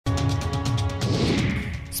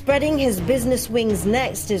Spreading his business wings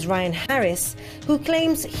next is Ryan Harris, who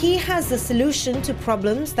claims he has the solution to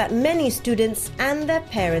problems that many students and their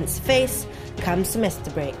parents face come semester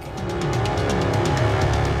break.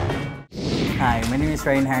 Hi, my name is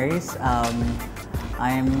Ryan Harris. I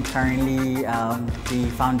am currently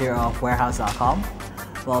the founder of Warehouse.com.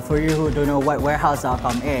 Well, for you who don't know what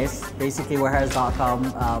Warehouse.com is, basically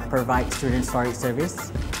Warehouse.com provides student storage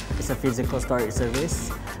service. It's a physical storage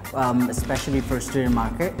service, especially for student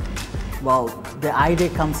market. Well, the idea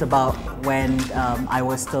comes about when I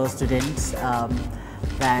was still students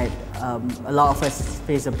that a lot of us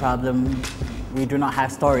face a problem. We do not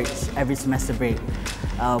have storage every semester break.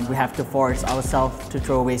 We have to force ourselves to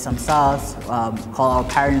throw away some stuff, call our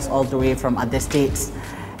parents all the way from other states.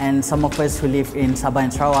 And some of us who live in Sabah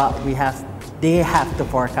and Sarawak, they have to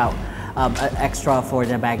fork out extra for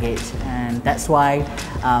their baggage. And that's why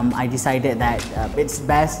I decided that it's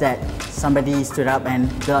best that somebody stood up and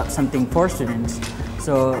built up something for students.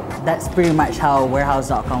 So that's pretty much how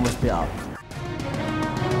Warehouse.com was built up.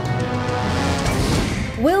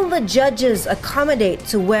 Will the judges accommodate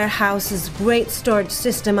to Warehouse's great storage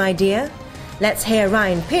system idea? Let's hear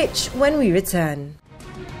Ryan pitch when we return.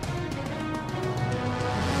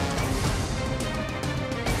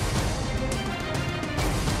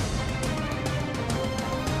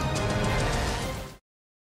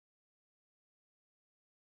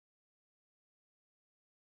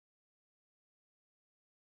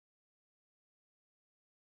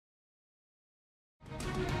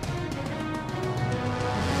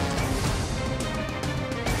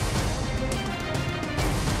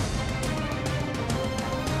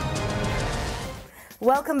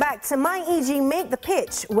 Welcome back to MyEG Make The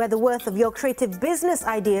Pitch, where the worth of your creative business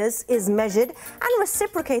ideas is measured and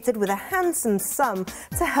reciprocated with a handsome sum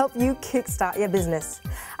to help you kickstart your business.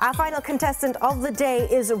 Our final contestant of the day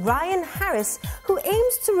is Ryan Harris, who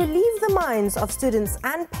aims to relieve the minds of students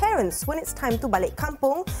and parents when it's time to balik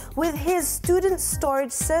kampung with his student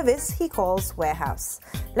storage service he calls Warehouse.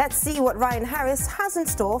 Let's see what Ryan Harris has in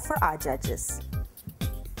store for our judges.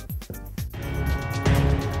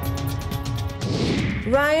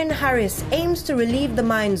 Ryan Harris aims to relieve the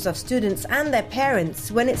minds of students and their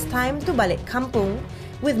parents when it's time to balik kampung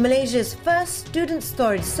with Malaysia's first student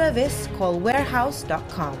storage service called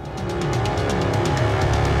Warehouse.com.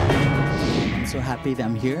 I'm so happy that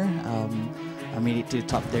I'm here. I made it to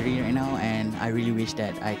top 30 right now, and I really wish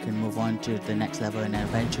that I can move on to the next level and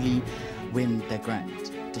eventually win the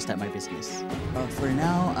grant to start my business. For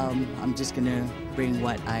now, I'm just gonna bring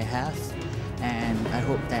what I have, and I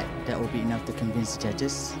hope that that will be enough to convince the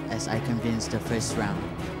judges as I convinced the first round.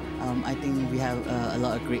 I think we have a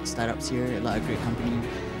lot of great startups here, a lot of great companies,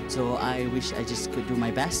 so I wish I just could do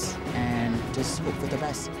my best and just hope for the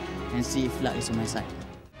best and see if luck is on my side.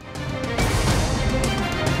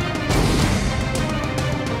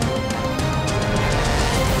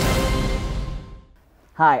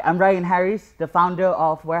 Hi, I'm Ryan Harris, the founder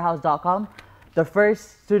of Warehouse.com, the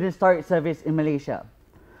first student storage service in Malaysia.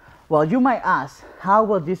 Well, you might ask, how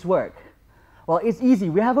will this work? Well, it's easy.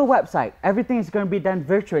 We have a website. Everything is going to be done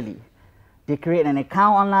virtually. They create an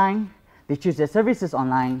account online, they choose their services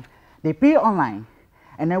online, they pay online.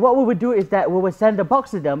 And then what we would do is that we will send the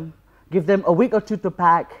box to them, give them a week or two to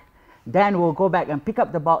pack, then we'll go back and pick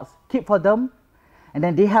up the box, keep for them, and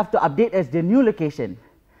then they have to update as their new location.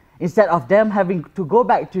 Instead of them having to go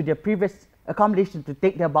back to their previous accommodation to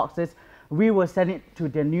take their boxes, we will send it to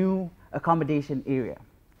the new accommodation area.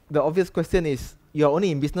 The obvious question is, you're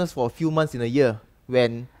only in business for a few months in a year,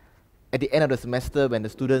 when at the end of the semester, when the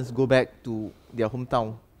students go back to their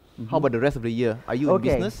hometown. How about the rest of the year? Are you in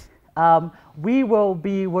business? We will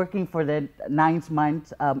be working for the 9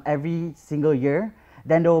 months every single year.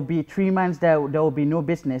 Then there will be 3 months that there will be no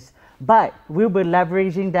business. But we'll be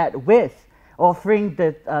leveraging that with offering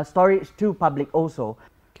the storage to public also.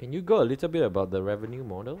 Can you go a little bit about the revenue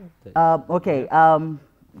model?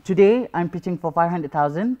 Today, I'm pitching for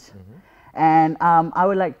 500,000, and I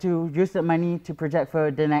would like to use the money to project for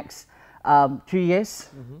the next 3 years.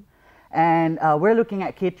 And we're looking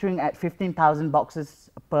at catering at 15,000 boxes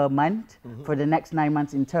per month for the next 9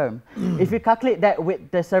 months in term. If you calculate that with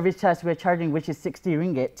the service charge we're charging, which is 60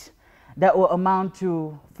 ringgit, that will amount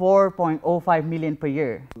to 4.05 million per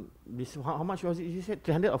year. How much was it? You said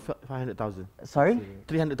 300 or 500,000? Sorry?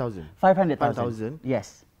 300,000. 500,000. 5,000?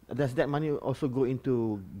 Yes. Does that money also go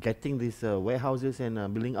into getting these warehouses and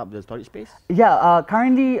building up the storage space? Yeah,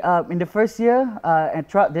 currently in the first year and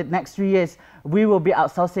throughout the next 3 years, we will be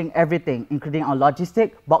outsourcing everything, including our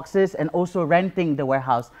logistic, boxes, and also renting the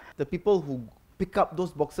warehouse. The people who pick up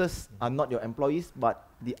those boxes are not your employees, but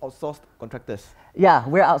the outsourced contractors. Yeah,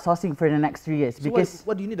 we're outsourcing for the next 3 years So because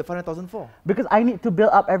what do you need the 500,000 for? because I need to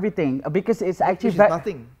build up everything because it's actually Which is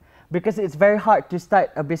nothing. because it's very hard to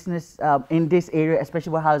start a business in this area,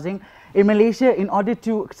 especially warehousing. In Malaysia, in order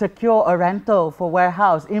to secure a rental for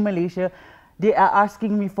warehouse in Malaysia, they are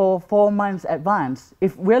asking me for 4 months advance.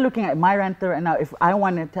 If we're looking at my rental right now, if I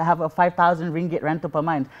wanted to have a 5,000 ringgit rental per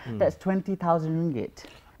month, that's 20,000 ringgit.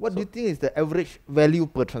 What do you think is the average value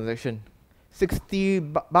per transaction? 60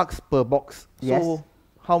 bucks per box. Yes. So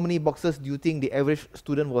how many boxes do you think the average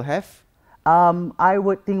student will have? I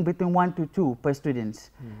would think between 1 to 2 per students.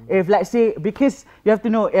 If let's say, because you have to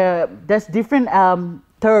know, there's different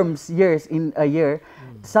terms, years in a year.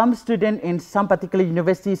 Some students in some particular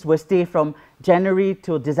universities will stay from January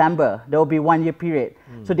to December. There will be 1 year period.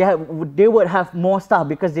 So they would have more staff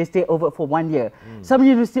because they stay over for 1 year. Some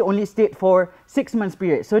universities only stayed for 6 months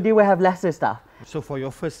period, so they will have lesser staff. So for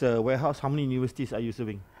your first warehouse, how many universities are you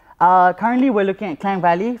serving? Currently, we're looking at Klang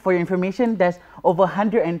Valley. For your information, there's over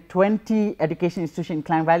 120 education institutions in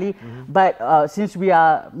Klang Valley. But since we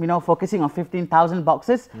are, focusing on 15,000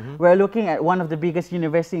 boxes, we're looking at one of the biggest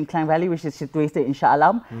universities in Klang Valley, which is situated in Shah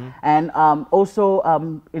Alam, and also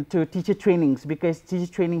into teacher trainings, because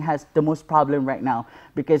teacher training has the most problem right now,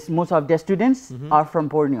 because most of their students are from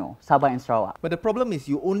Borneo, Sabah and Sarawak. But the problem is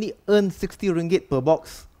you only earn 60 ringgit per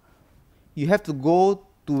box. You have to go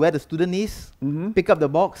to where the student is, pick up the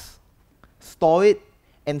box, store it,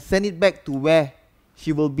 and send it back to where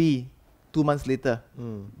she will be 2 months later.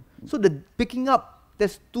 So the picking up,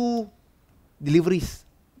 there's 2 deliveries.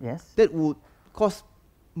 Yes. That would cost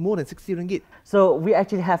more than 60 ringgit. So we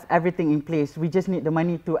actually have everything in place. We just need the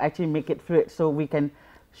money to actually make it fluid so we can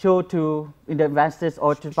show to the investors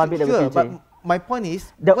or to public that we Sure, can but say. my point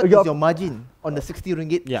is, The- what is your- your margin on the 60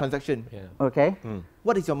 ringgit Yeah. transaction? Yeah. Okay.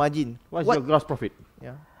 What is your margin? What's your gross profit?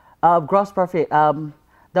 Yeah. Gross profit,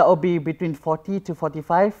 that will be between 40 to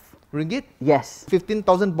 45. Ringgit? Yes.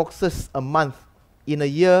 15,000 boxes a month. In a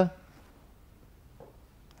year,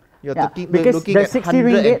 you're Yeah, we're because looking the at 60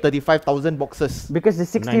 ringgit 135,000 boxes. Because the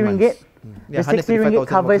 60 9 ringgit, Yeah, the 60 ringgit 135,000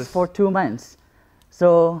 covers boxes. for 2 months.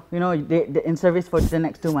 So, they in service for the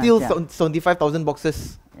next 2 months. Still Yeah. 75,000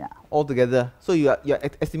 boxes Yeah. altogether. So you're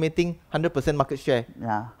estimating 100% market share.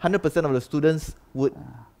 Yeah. 100% of the students would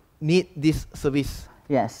need this service.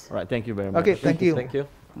 Yes. All right, thank you very much. Okay, thank you. Thank you.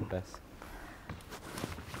 Best.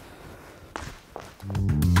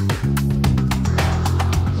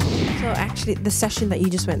 So actually, the session that you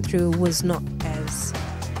just went through was not as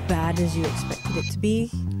bad as you expected it to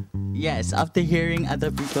be. Yes, after hearing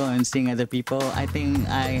other people and seeing other people, I think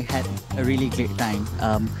I had a really great time.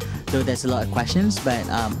 Though there's a lot of questions, but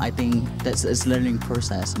I think that's a learning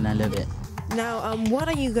process and I love it. Now, what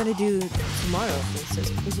are you going to do tomorrow, for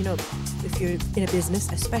instance? Because, if you're in a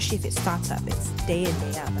business, especially if it's startup, it's day in,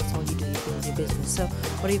 day out. That's all you do, you build your business. So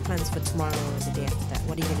what are your plans for tomorrow and the day after that?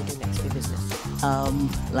 What are you going to do next for your business?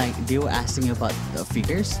 Like they were asking about the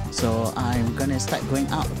figures, so I'm gonna start going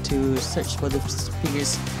out to search for the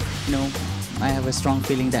figures. I have a strong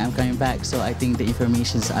feeling that I'm coming back, so I think the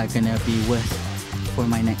informations are gonna be worth for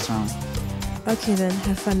my next round. Okay then,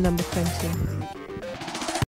 have fun, number 20.